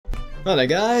Right there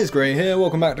guys, Gray here,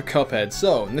 welcome back to Cuphead.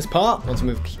 So, in this part, let's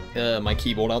move my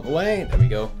keyboard out the way. There we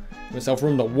go. Give myself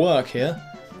room to work here.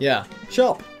 Yeah,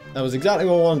 shop. That was exactly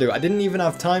what I want to do. I didn't even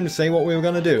have time to say what we were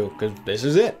going to do, because this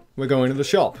is it. We're going to the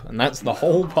shop, and that's the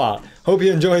whole part. Hope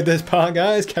you enjoyed this part,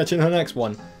 guys. Catch you in the next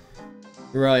one.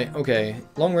 Right, okay.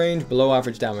 Long range, below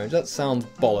average damage. That sounds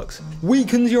bollocks.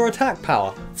 Weakens your attack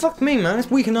power. Fuck me, man.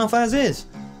 It's weak enough as is.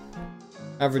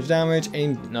 Average damage,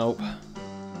 ain't... Nope.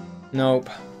 Nope.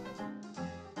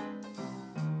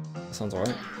 That sounds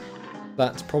alright.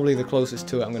 That's probably the closest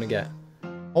to it I'm gonna get.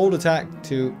 Hold attack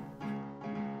to...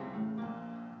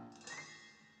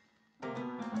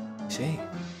 See?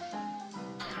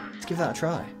 Let's give that a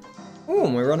try. Ooh,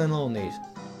 we're running low on these.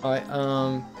 Alright,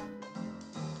 alright,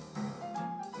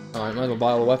 might as well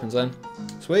buy all the weapons then.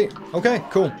 Sweet. Okay,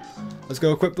 cool. Let's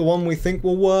go equip the one we think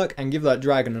will work and give that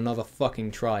dragon another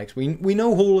fucking try. Cause we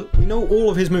know all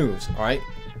of his moves, alright?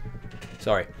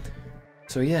 Sorry.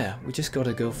 So yeah, we just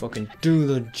gotta go fucking do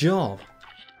the job.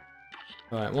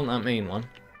 Alright, want that main one.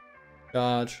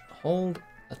 Charge, hold,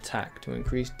 attack to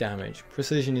increase damage.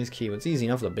 Precision is key. Well, it's easy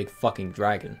enough with a big fucking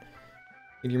dragon.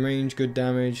 Medium range, good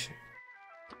damage.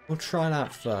 We'll try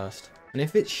that first. And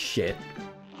if it's shit,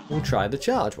 we'll try the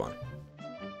charge one.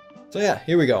 So yeah,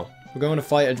 here we go. We're going to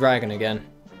fight a dragon again.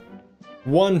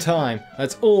 One time.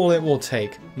 That's all it will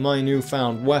take. My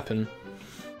newfound weapon.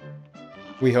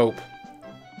 We hope.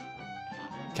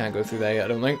 Can't go through there yet, I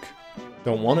don't think.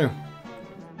 Don't want to.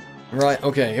 Right,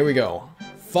 okay, here we go.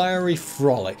 Fiery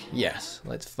Frolic. Yes,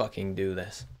 let's fucking do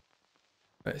this.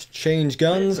 Let's change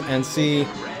guns and see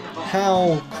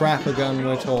how crap a gun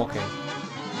we're talking.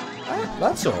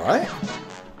 That's alright.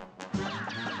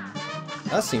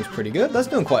 That seems pretty good. That's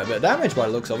doing quite a bit of damage by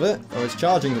the looks of it. Or it's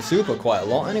charging the super quite a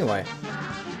lot anyway.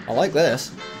 I like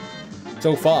this.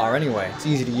 So far, anyway. It's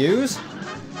easy to use.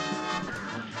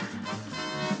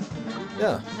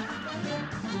 Yeah.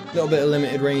 A little bit of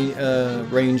limited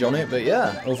range on it, but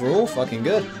yeah, overall, fucking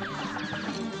good.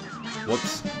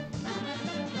 Whoops.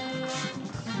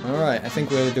 Alright, I think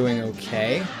we're doing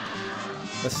okay.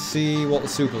 Let's see what the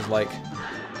super's like.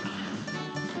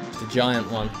 It's the giant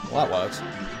one. Well, that works.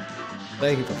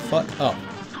 They the fuck up.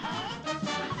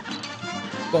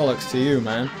 Bollocks to you,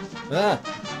 man. Ah!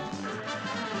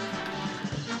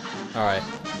 Alright.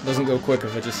 Doesn't go quicker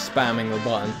for just spamming the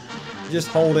button. Just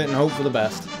hold it and hope for the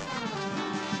best.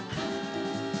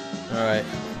 Alright.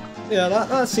 Yeah,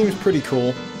 that seems pretty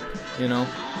cool. You know?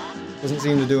 Doesn't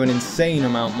seem to do an insane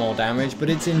amount more damage, but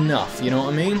it's enough, you know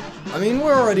what I mean? I mean,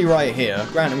 we're already right here.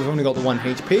 Granted, we've only got the 1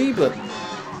 HP, but...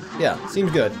 yeah,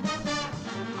 seems good.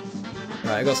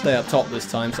 Right, I gotta stay up top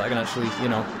this time so I can actually, you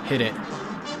know, hit it.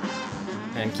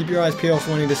 And keep your eyes peeled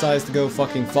for when he decides to go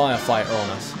fucking firefighter on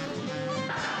us.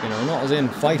 You know, not as in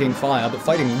fighting fire, but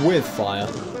fighting with fire.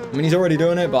 I mean, he's already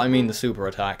doing it, but I mean the super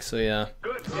attack, so yeah.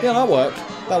 Yeah, that worked.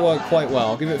 That worked quite well.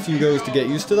 I'll give it a few goes to get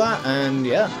used to that, and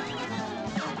yeah.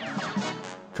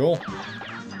 Cool.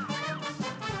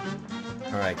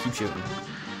 Alright, keep shooting.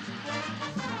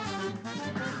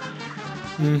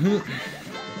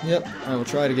 Yep, I will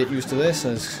try to get used to this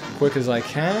as quick as I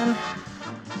can.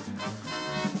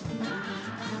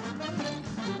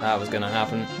 That was gonna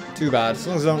happen. Too bad. As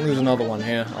long as I don't lose another one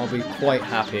here, I'll be quite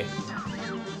happy.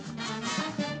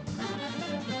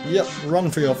 Yep,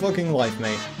 run for your fucking life,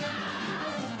 mate.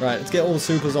 Right, let's get all the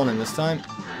supers on him this time.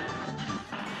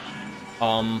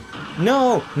 No!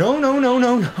 No, no, no, no,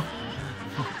 no!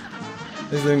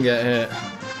 This didn't get hit.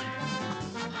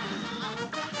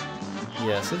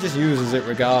 Yes, it just uses it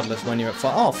regardless when you're at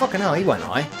fire. Oh, fucking hell, he went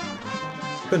high.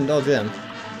 Couldn't dodge him.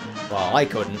 Well, I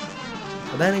couldn't.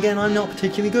 But then again, I'm not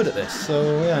particularly good at this,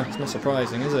 so yeah, it's not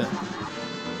surprising, is it?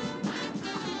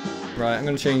 Right, I'm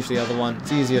gonna change the other one.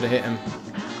 It's easier to hit him.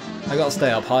 I gotta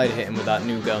stay up high to hit him with that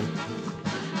new gun.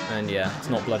 And yeah, it's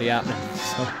not bloody happening,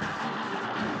 so...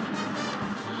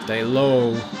 Stay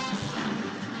low.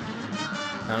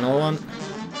 And another one.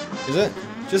 Is it?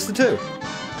 Just the 2?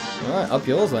 Alright, up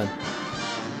yours then.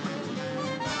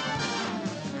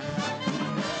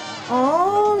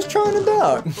 Oh, I was trying to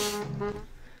duck.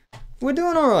 We're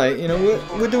doing alright, you know,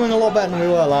 we're doing a lot better than we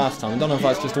were last time. I don't know if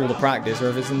that's just all the practice or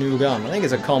if it's a new gun. I think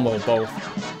it's a combo of both.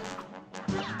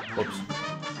 Whoops.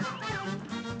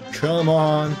 Come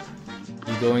on.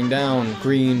 You're going down,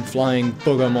 green flying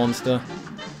booger monster.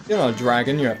 You're not a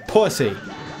dragon, you're a pussy.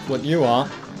 That's what you are.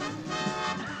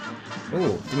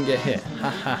 Ooh, didn't get hit.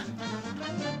 Haha.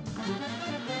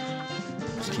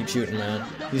 Just keep shooting, man.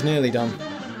 He's nearly done.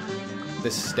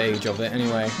 This stage of it,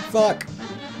 anyway. Fuck!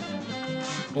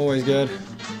 Always good.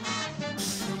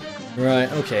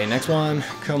 Right, okay, next one.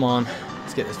 Come on.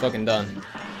 Let's get this fucking done.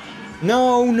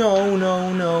 No, no,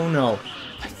 no, no, no.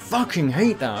 I fucking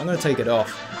hate that. I'm gonna take it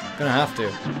off. Gonna have to.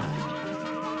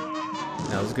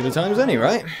 That was as good a time as any,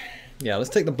 right? Yeah, let's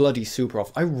take the bloody super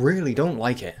off. I really don't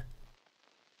like it.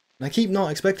 And I keep not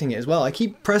expecting it as well. I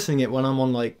keep pressing it when I'm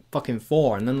on like fucking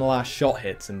 4 and then the last shot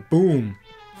hits and boom.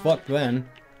 Fuck then.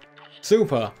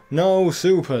 Super. No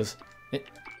supers.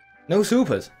 No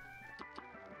supers.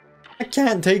 I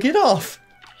can't take it off.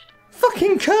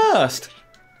 Fucking cursed.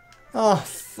 Oh,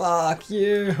 fuck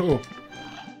you.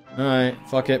 Alright,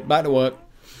 fuck it. Back to work.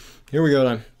 Here we go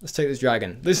then. Let's take this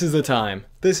dragon. This is the time.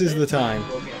 This is the time.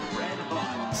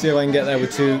 See if I can get there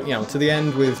with 2, you know, to the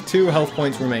end with 2 health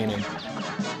points remaining.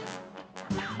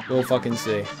 We'll fucking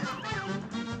see.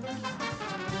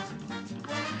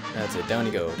 That's it. Down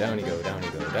you go, down you go, down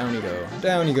you go, down you go,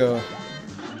 down you go.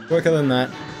 Quicker than that.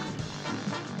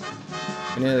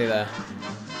 We're nearly there.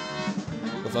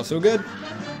 So far so good.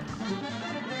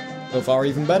 So far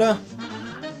even better.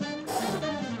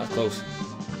 That's close.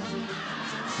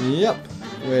 Yep,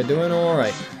 we're doing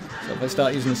alright. So if I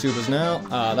start using the supers now,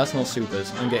 that's not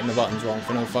supers. I'm getting the buttons wrong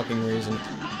for no fucking reason.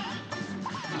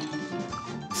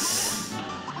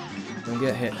 Don't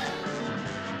get hit.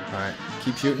 Alright,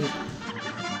 keep shooting.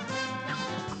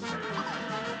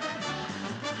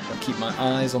 Gotta keep my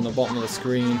eyes on the bottom of the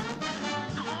screen.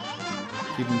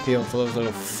 Keep them peeled for those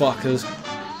little fuckers.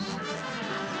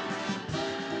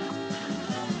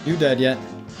 You dead yet?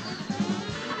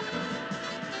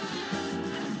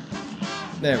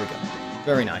 There we go.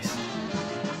 Very nice.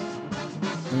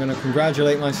 I'm gonna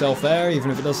congratulate myself there, even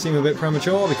if it does seem a bit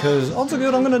premature, because odds are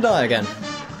good I'm gonna die again.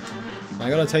 I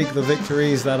gotta take the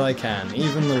victories that I can,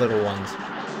 even the little ones.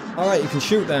 Alright, you can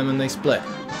shoot them and they split.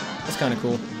 That's kinda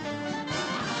cool.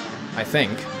 I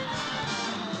think.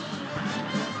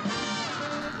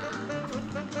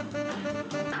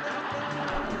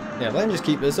 Yeah, if I can just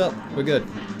keep this up, we're good.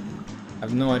 I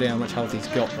have no idea how much health he's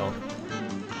got though.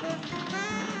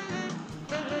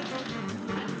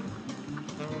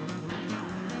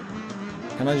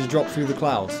 Can I just drop through the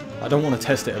clouds? I don't want to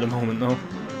test it at the moment though.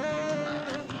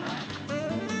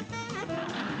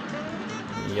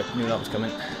 Yep, knew that was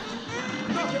coming.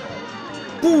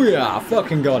 Booyah!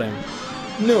 Fucking got him.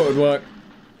 Knew it would work.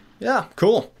 Yeah,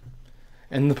 cool.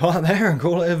 End the part there and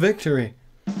call it a victory.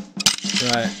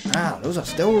 Right. Ah, those are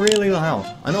still really loud.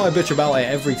 I know I bitch about it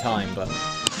every time, but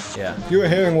yeah. If you were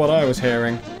hearing what I was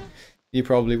hearing, you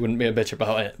probably wouldn't be a bitch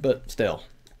about it, but still.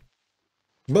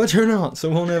 But you're not, so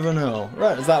we'll never know.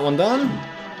 Right, is that one done?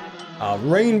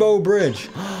 Rainbow Bridge.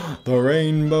 The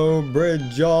Rainbow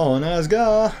Bridge on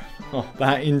Asgard. Oh,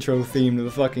 that intro theme to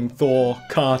the fucking Thor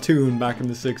cartoon back in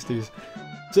the 60s.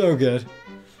 So good.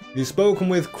 You've spoken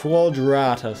with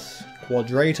Quadratus.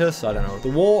 Quadratus? I don't know.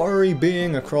 The watery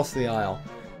being across the aisle.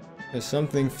 There's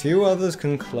something few others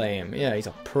can claim. Yeah, he's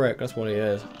a prick. That's what he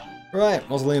is. Right,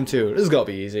 Mausoleum 2. This has got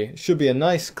to be easy. It should be a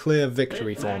nice, clear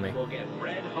victory for me.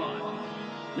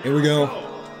 Here we go.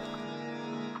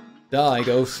 Die,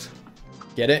 Ghost.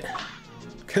 Get it?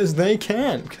 Because they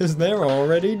can't. Because they're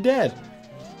already dead.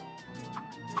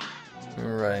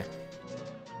 Alright.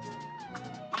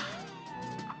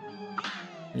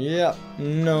 Yep,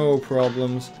 no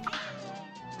problems.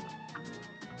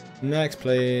 Next,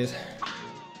 please.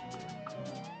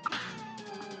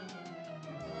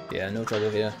 Yeah, no trouble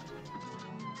here.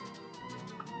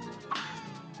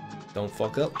 Don't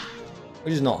fuck up.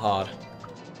 Which is not hard.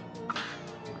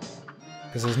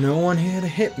 Because there's no one here to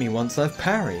hit me once I've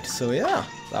parried. So yeah,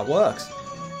 that works.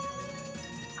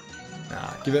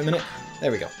 Give it a minute.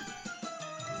 There we go.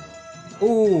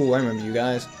 Ooh, I remember you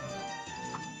guys.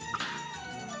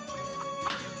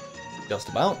 Just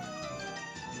about.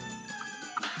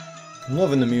 I'm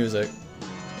loving the music.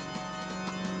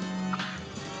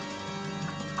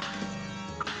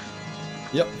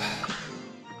 Yep.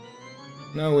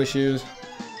 No issues.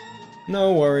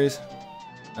 No worries.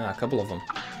 A couple of them.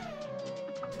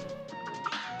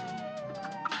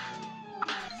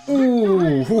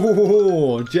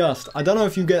 Ooh, just. I don't know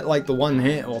if you get like the 1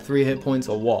 hit or 3 hit points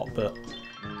or what, but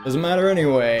doesn't matter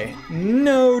anyway.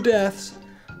 No deaths.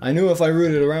 I knew if I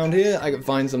rooted around here, I could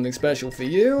find something special for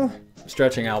you.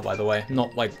 Stretching out, by the way,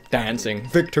 not like dancing.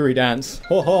 Victory dance.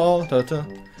 Ho ho, ta ta.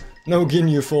 No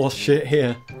Ginyu Force shit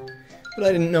here. But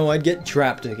I didn't know I'd get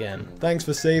trapped again. Thanks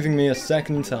for saving me a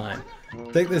second time.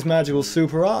 Take this magical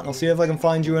super art and I'll see if I can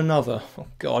find you another. Oh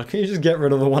god, can you just get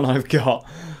rid of the one I've got?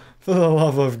 For the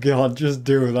love of God, just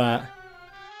do that.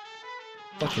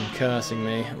 Fucking cursing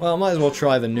me. Well, might as well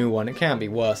try the new one. It can't be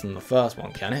worse than the first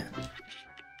one, can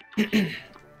it?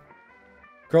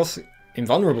 Cross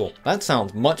invulnerable. That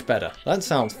sounds much better. That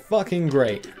sounds fucking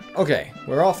great. Okay,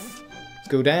 we're off. Let's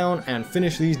go down and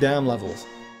finish these damn levels.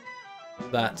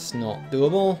 That's not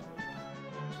doable.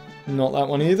 Not that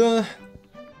one either.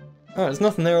 Alright, there's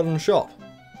nothing there other than the shop.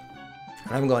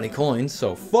 I haven't got any coins,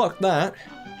 so fuck that.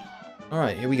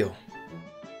 Alright, here we go.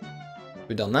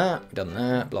 We've done that,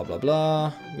 blah blah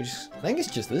blah. I think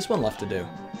it's just this one left to do.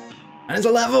 And it's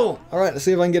a level! Alright, let's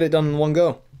see if I can get it done in one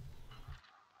go.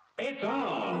 It's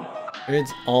on!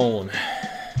 It's on.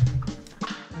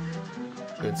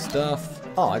 Good stuff.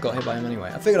 Oh, I got hit by him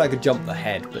anyway. I figured I could jump the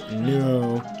head, but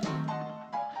no.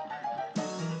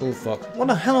 Oh fuck. What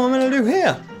the hell am I gonna do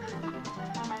here?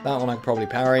 That one I could probably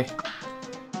parry.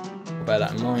 I'll bear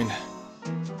that in mind.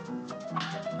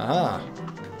 Aha.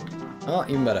 Oh,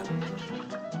 even better.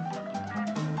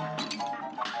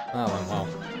 That went well.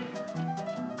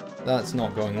 That's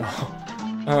not going well.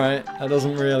 Alright, that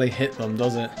doesn't really hit them,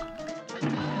 does it?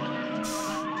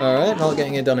 Alright, not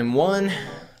getting it done in one.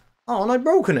 Oh, and I'd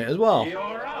broken it as well.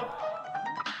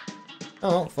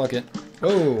 Oh, fuck it.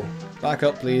 Oh, back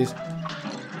up, please.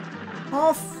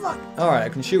 Oh, fuck. Alright, I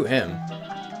can shoot him.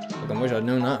 Fucking wish I'd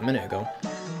known that a minute ago.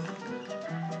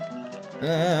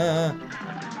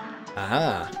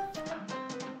 Aha.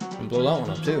 Can blow that one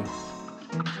up, too.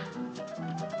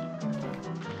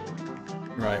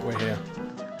 Right, we're here.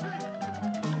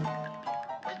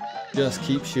 Just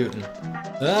keep shooting.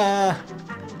 Ah!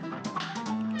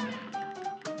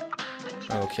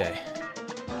 Okay.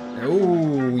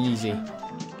 Ooh, easy.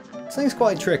 This thing's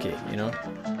quite tricky, you know.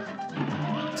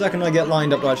 The second I get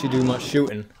lined up to actually do much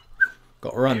shooting,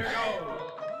 gotta run.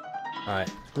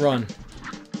 Alright, run.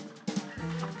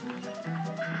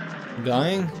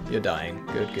 Dying? You're dying.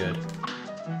 Good, good.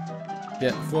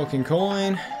 Get the fucking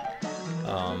coin.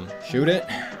 Shoot it.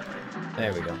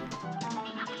 There we go.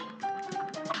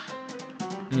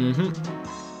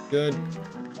 Good.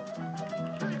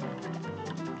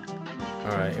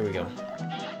 Alright, here we go.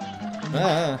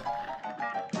 Ah!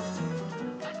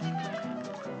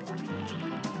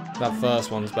 That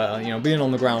first one's better. You know, being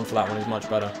on the ground for that one is much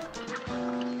better.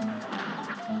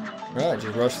 Right,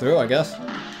 just rush through, I guess.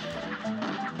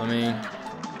 I mean,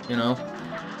 you know,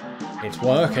 it's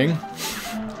working.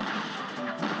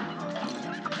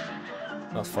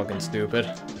 That's fucking stupid.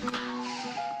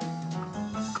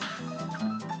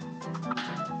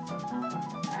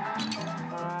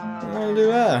 What do I do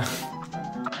there?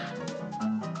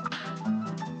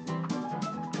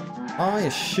 Oh, you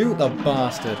shoot the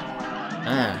bastard.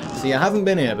 Ah, see, I haven't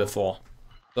been here before,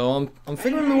 so I'm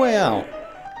figuring my way out.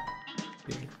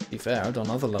 To be fair, I've done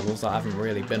other levels that I haven't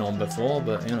really been on before,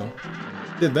 but you know,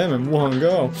 did them in one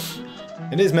go.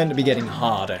 It is meant to be getting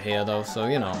harder here, though, so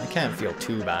you know, I can't feel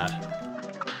too bad.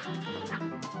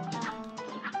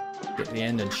 Get to the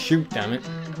end and shoot, damn it.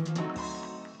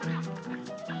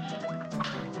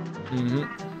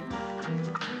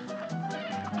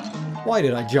 Why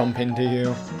did I jump into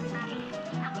you?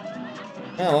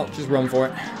 Oh well, just run for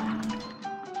it.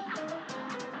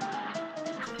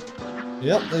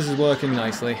 Yep, this is working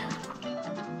nicely.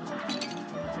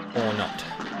 Or not.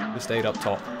 We stayed up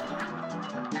top.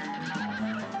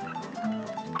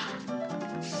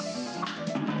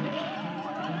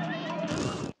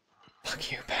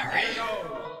 Fuck you, Barry.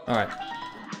 Alright.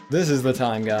 This is the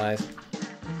time, guys.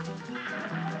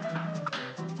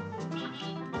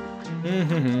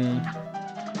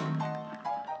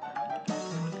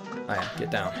 Oh yeah,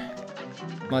 get down.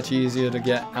 Much easier to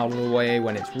get out of the way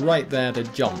when it's right there to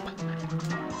jump.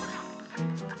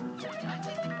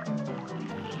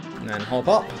 And then hop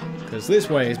up, because this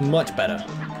way is much better.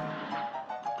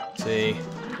 See,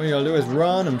 what you gotta do is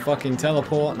run and fucking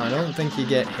teleport, and I don't think you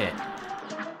get hit.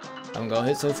 Haven't got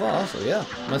hit so far, so yeah,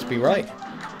 must be right.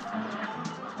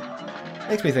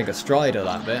 Makes me think of Strider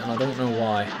that bit, and I don't know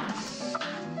why.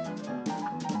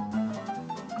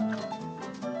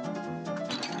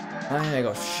 Oh yeah, I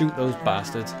gotta shoot those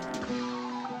bastards.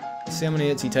 Let's see how many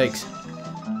hits he takes.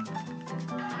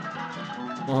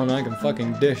 Oh, and I can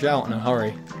fucking dish out in a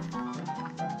hurry.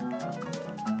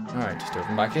 Alright, just do it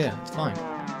from back here. It's fine.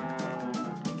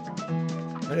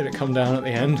 Where did it come down at the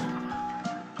end?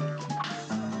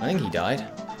 I think he died.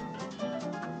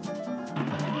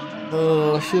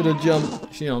 Oh, I should have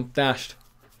jumped. You know, dashed.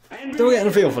 Still getting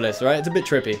a feel for this, right? It's a bit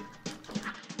trippy.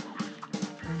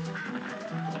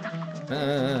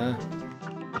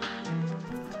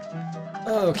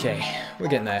 Okay, we're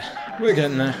getting there. We're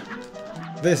getting there.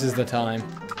 This is the time.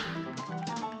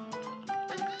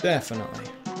 Definitely.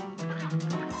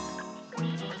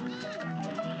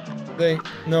 See,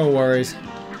 no worries.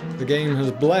 The game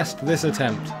has blessed this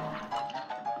attempt.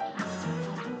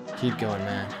 Keep going,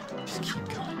 man. Just keep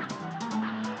going.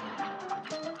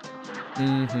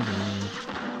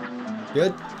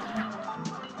 Good.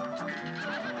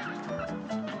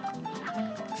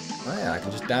 Oh yeah, I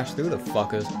can just dash through the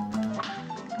fuckers.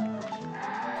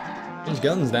 These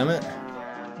guns, damn it.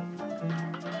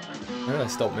 Where did I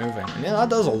stop moving? And yeah, that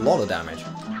does a lot of damage.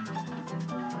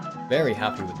 Very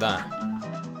happy with that.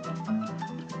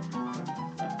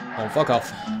 Oh, fuck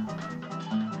off.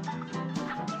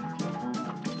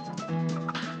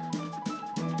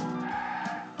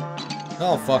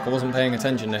 Oh fuck, I wasn't paying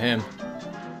attention to him.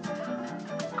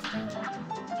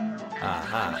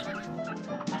 Aha.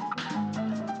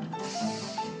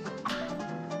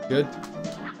 Good.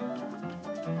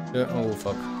 Oh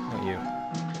fuck, not you.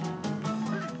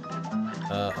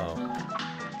 Uh-oh.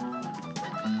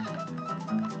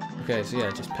 Okay, so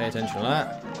yeah, just pay attention to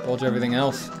that. Dodge everything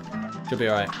else. Should be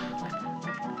alright.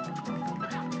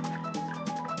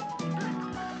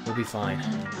 We'll be fine.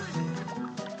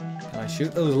 Can I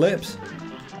shoot those lips?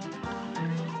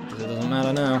 Because it doesn't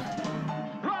matter now.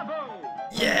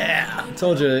 Yeah! I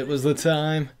told you it was the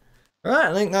time. Alright,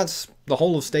 I think that's the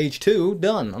whole of stage 2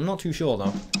 done. I'm not too sure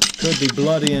though. Could be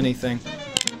bloody anything.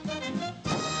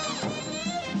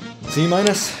 C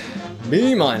minus,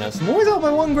 B minus. I'm always out by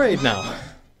 1 grade now.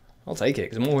 I'll take it,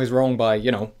 because I'm always wrong by,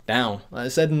 you know, down. Like I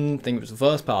said in, I think it was the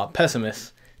first part,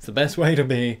 pessimist. It's the best way to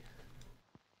be.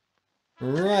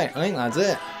 Right, I think that's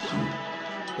it.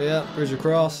 Yeah, bridge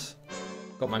across.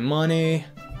 Got my money.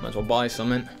 Might as well buy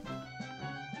something.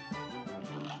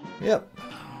 Yep.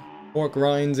 Pork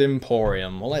Rinds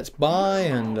Emporium. Well, let's buy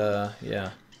and, yeah.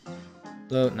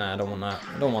 So, nah, I don't want that.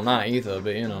 I don't want that either,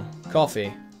 but, you know.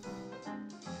 Coffee.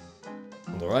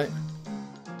 Alright.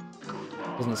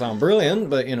 Doesn't sound brilliant,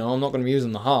 but, you know, I'm not going to be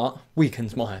using the heart.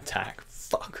 Weakens my attack.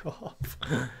 Fuck off.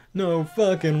 No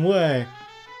fucking way.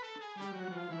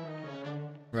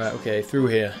 Right, okay, through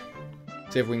here.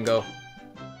 See if we can go.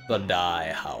 The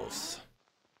Dye House.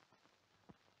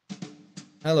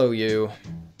 Hello, you.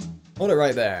 Hold it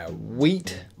right there.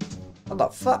 Wheat. What the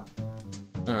fuck?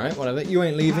 Alright, whatever. You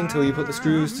ain't leaving till you put the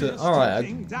screws to...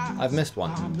 Alright, I've missed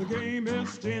one.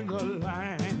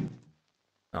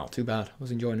 Oh, too bad. I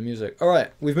was enjoying the music.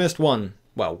 Alright, we've missed one.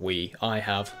 Well, I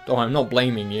have. Oh, I'm not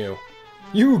blaming you.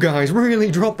 You guys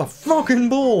really dropped the fucking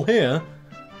ball here.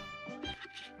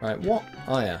 Right, what?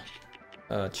 Oh,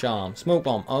 yeah. Charm. Smoke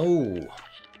bomb. Oh.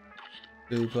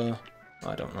 Super.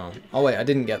 I don't know. Oh, wait, I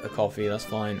didn't get the coffee. That's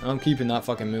fine. I'm keeping that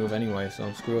fucking move anyway,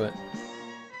 so screw it.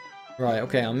 Right,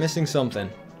 okay, I'm missing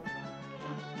something.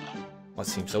 Well, it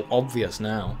seems so obvious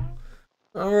now.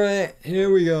 Alright,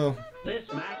 here we go.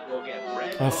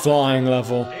 A flying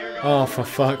level. Oh, for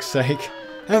fuck's sake.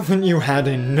 Haven't you had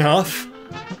enough?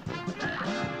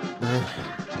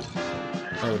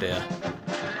 Oh dear.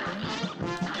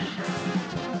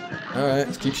 Alright,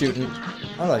 let's keep shooting.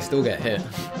 How do I still get hit?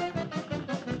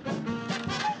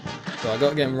 So I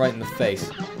gotta get him right in the face.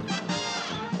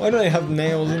 Why do they have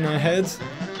nails in their heads?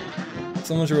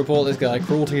 Someone should report this guy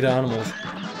cruelty to animals.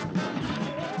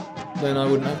 Then I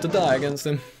wouldn't have to die against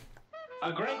him.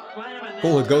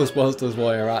 Pull the Ghostbusters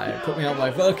while you're at it. Put me out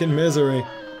my fucking misery.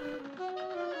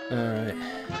 Alright.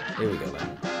 Here we go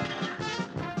then.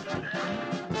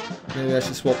 Maybe I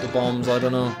should swap the bombs, I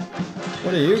don't know.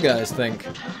 What do you guys think?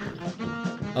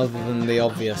 Other than the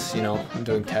obvious, you know, I'm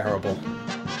doing terrible.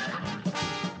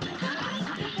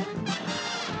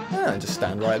 Yeah, just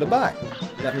stand right at the back.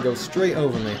 Let him go straight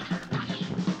over me.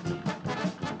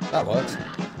 That works.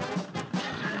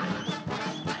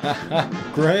 Haha,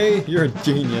 Gray, you're a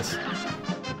genius.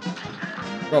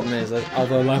 Problem is, there's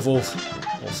other levels,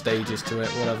 or stages to it,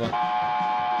 whatever.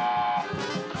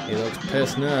 He looks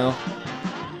pissed now.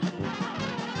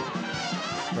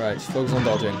 Right, just focus on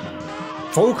dodging.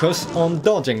 Focus on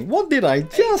dodging. What did I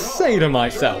just say to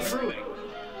myself?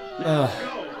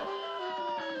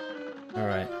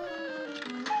 Alright.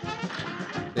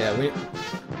 Yeah,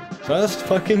 first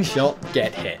fucking shot,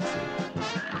 get hit.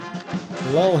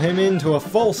 Lull him into a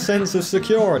false sense of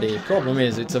security. Problem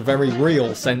is, it's a very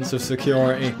real sense of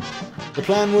security. The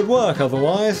plan would work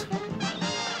otherwise.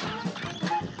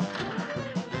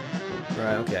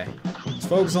 Right, okay. Let's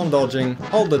focus on dodging,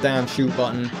 hold the damn shoot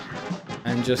button,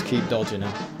 and just keep dodging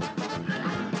him.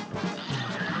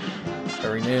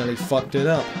 Very nearly fucked it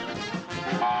up.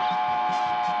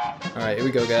 Alright, here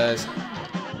we go, guys.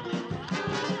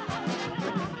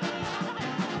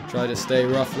 Try to stay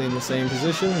roughly in the same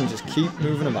position and just keep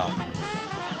moving about.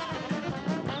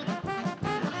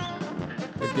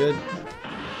 We're good.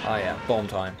 Oh yeah, bomb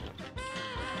time.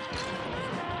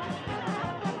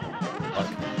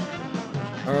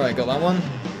 Fuck. Alright, got that one.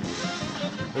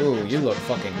 Ooh, you look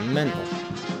fucking mental.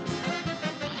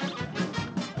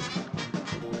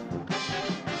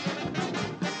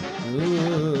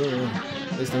 Ooh.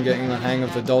 At least I'm getting the hang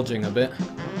of the dodging a bit.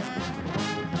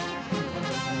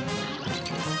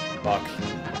 Fuck.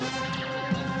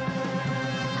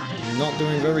 not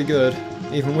doing very good,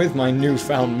 even with my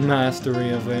newfound mastery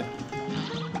of it.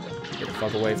 Get the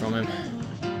fuck away from him.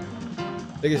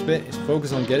 Biggest bit is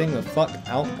focus on getting the fuck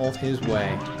out of his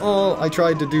way. Oh, I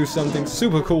tried to do something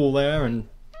super cool there and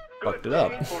fucked it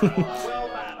up.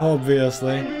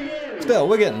 Obviously. Still,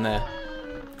 we're getting there.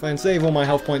 If I can save all my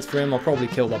health points for him, I'll probably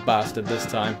kill the bastard this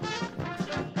time.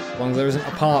 As long as there isn't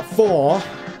a part 4.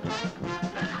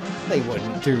 They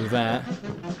wouldn't do that.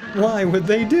 Why would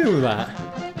they do that?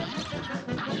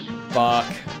 Fuck.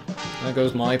 There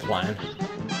goes my plan.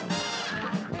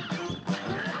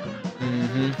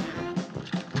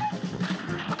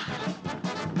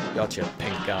 Gotcha,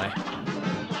 pink guy.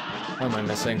 What am I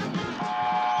missing?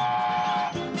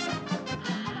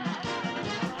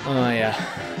 Oh yeah,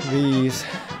 these.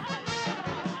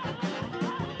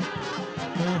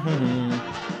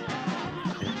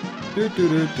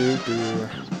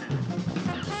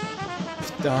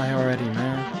 Just die already,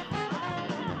 man.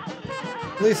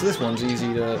 At least this one's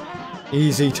easy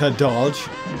to dodge.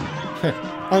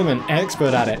 I'm an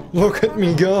expert at it. Look at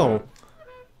me go.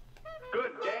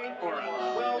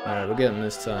 Alright, we're getting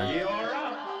this time.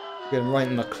 Getting right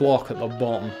in the clock at the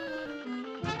bottom.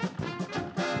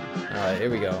 Alright,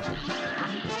 here we go.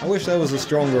 I wish there was a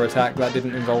stronger attack that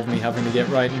didn't involve me having to get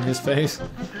right in his face.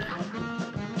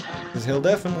 Because he'll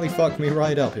definitely fuck me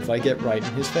right up if I get right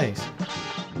in his face.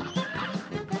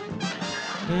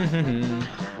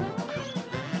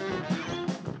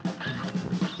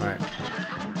 Alright.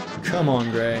 Come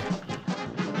on, Gray.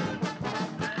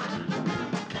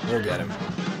 We'll get him.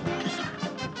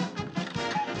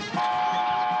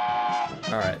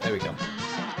 Alright, there we go.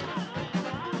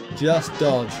 Just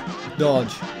dodge.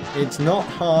 Dodge. It's not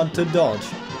hard to dodge.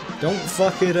 Don't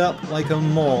fuck it up like a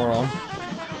moron.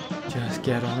 Just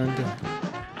get on and do it.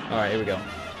 Alright, here we go.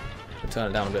 We'll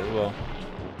turn it down a bit as well.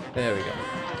 There we go.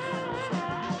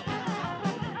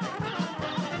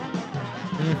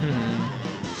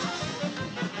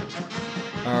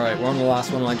 Alright, we're on the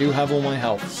last one and I do have all my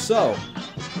health. So,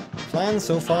 plan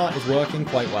so far is working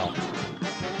quite well.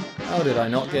 How did I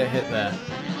not get hit there?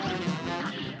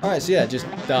 Alright, so yeah, just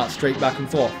dart straight back and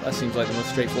forth. That seems like the most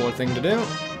straightforward thing to do.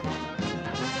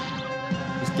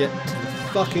 Just get to the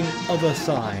fucking other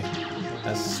side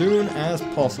as soon as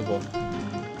possible.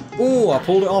 Ooh, I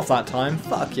pulled it off that time.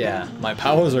 Fuck yeah, my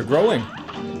powers are growing.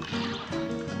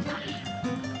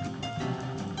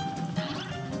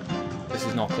 This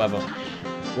is not clever.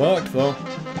 Worked though.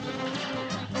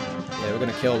 Yeah, we're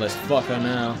gonna kill this fucker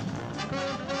now.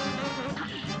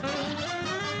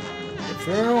 Get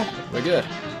through. We're good.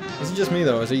 Is it just me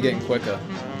though, or is he getting quicker?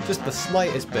 Just the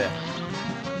slightest bit.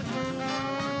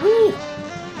 Woo!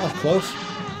 That was close.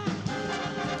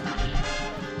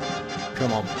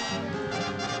 Come on.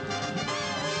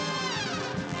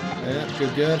 Yeah,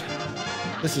 good, good.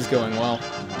 This is going well.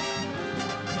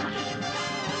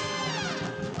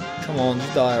 Come on,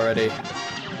 just die already.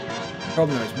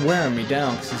 Problem is wearing me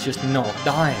down because he's just not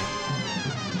dying.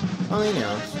 I mean, you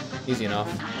know, it's easy enough.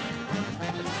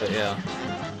 But yeah.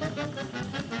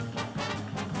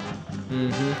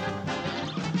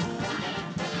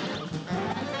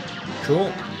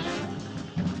 Cool.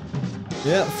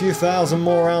 Yeah, a few thousand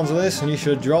more rounds of this and you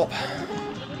should drop.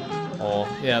 Oh,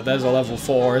 yeah, there's a level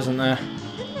 4, isn't there?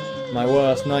 My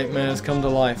worst nightmares come to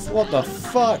life. What the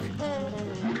fuck?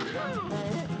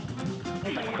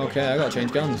 Okay, I gotta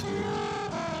change guns.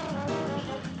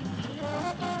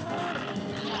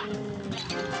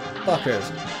 Fuckers.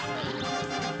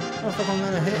 How the fuck am I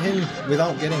gonna hit him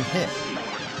without getting hit?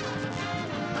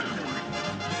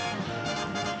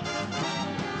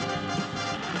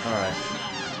 Alright.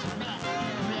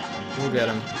 We'll get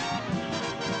him.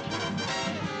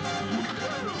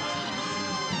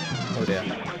 Oh dear.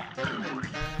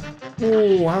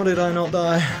 Ooh, how did I not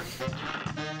die?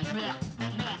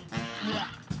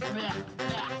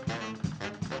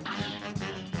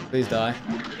 Please die.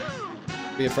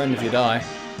 Be a friend if you die.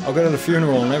 I'll go to the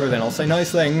funeral and everything. I'll say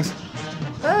nice things.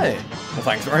 Hey! Well,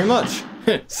 thanks very much.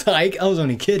 Psych, I was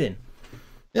only kidding.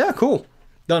 Yeah, cool.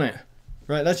 Done it.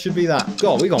 Right, that should be that.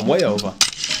 God, we've gone way over.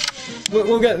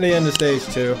 We'll get to the end of stage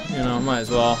 2. You know, might as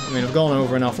well. I mean, I've gone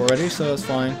over enough already, so that's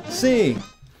fine. C!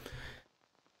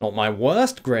 Not my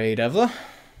worst grade ever.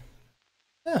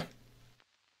 Yeah.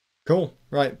 Cool.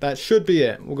 Right, that should be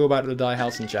it. We'll go back to the die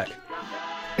house and check.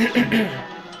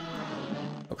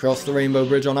 Across the Rainbow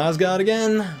Bridge on Asgard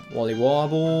again. Wally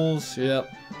Wobbles. Yep.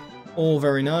 All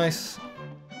very nice.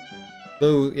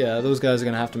 Those, yeah, those guys are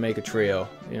going to have to make a trio,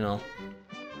 you know.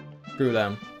 Screw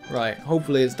them. Right,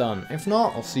 hopefully it's done. If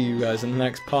not, I'll see you guys in the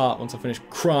next part once I finish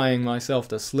crying myself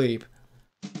to sleep.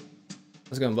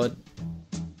 How's it going, bud?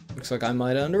 Looks like I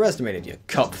might have underestimated you,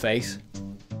 cup face.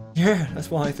 Yeah, that's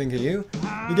what I think of you.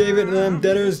 You gave it to them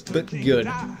debtors, but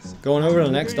good. Going over to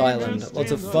the next island.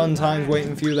 Lots of fun times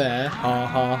waiting for you there. Ha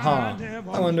ha ha.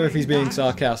 I wonder if he's being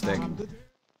sarcastic.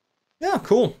 Yeah,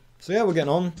 cool. So yeah, we're getting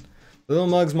on. The little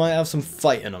mugs might have some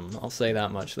fight in them, I'll say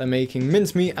that much. They're making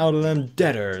mincemeat out of them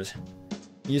debtors.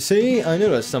 You see, I knew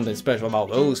there was something special about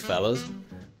those fellas.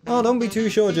 Oh, don't be too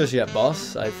sure just yet,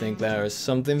 boss. I think there is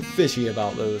something fishy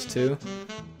about those two.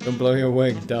 Don't blow your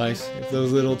wig, Dice. If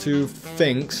those little two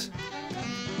finks...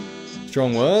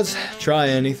 Strong words. Try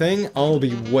anything, I'll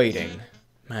be waiting.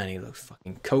 Man, he looks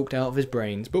fucking coked out of his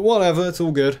brains. But whatever, it's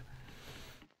all good.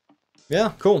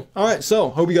 Yeah, cool. Alright, so,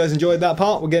 hope you guys enjoyed that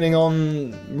part. We're getting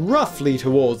on roughly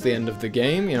towards the end of the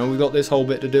game. You know, we've got this whole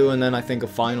bit to do and then I think a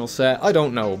final set. I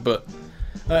don't know, but...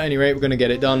 At any rate, we're going to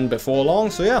get it done before long,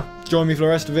 so yeah, join me for the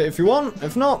rest of it if you want.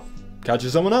 If not, catch you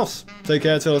someone else. Take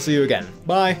care till I see you again.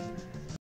 Bye!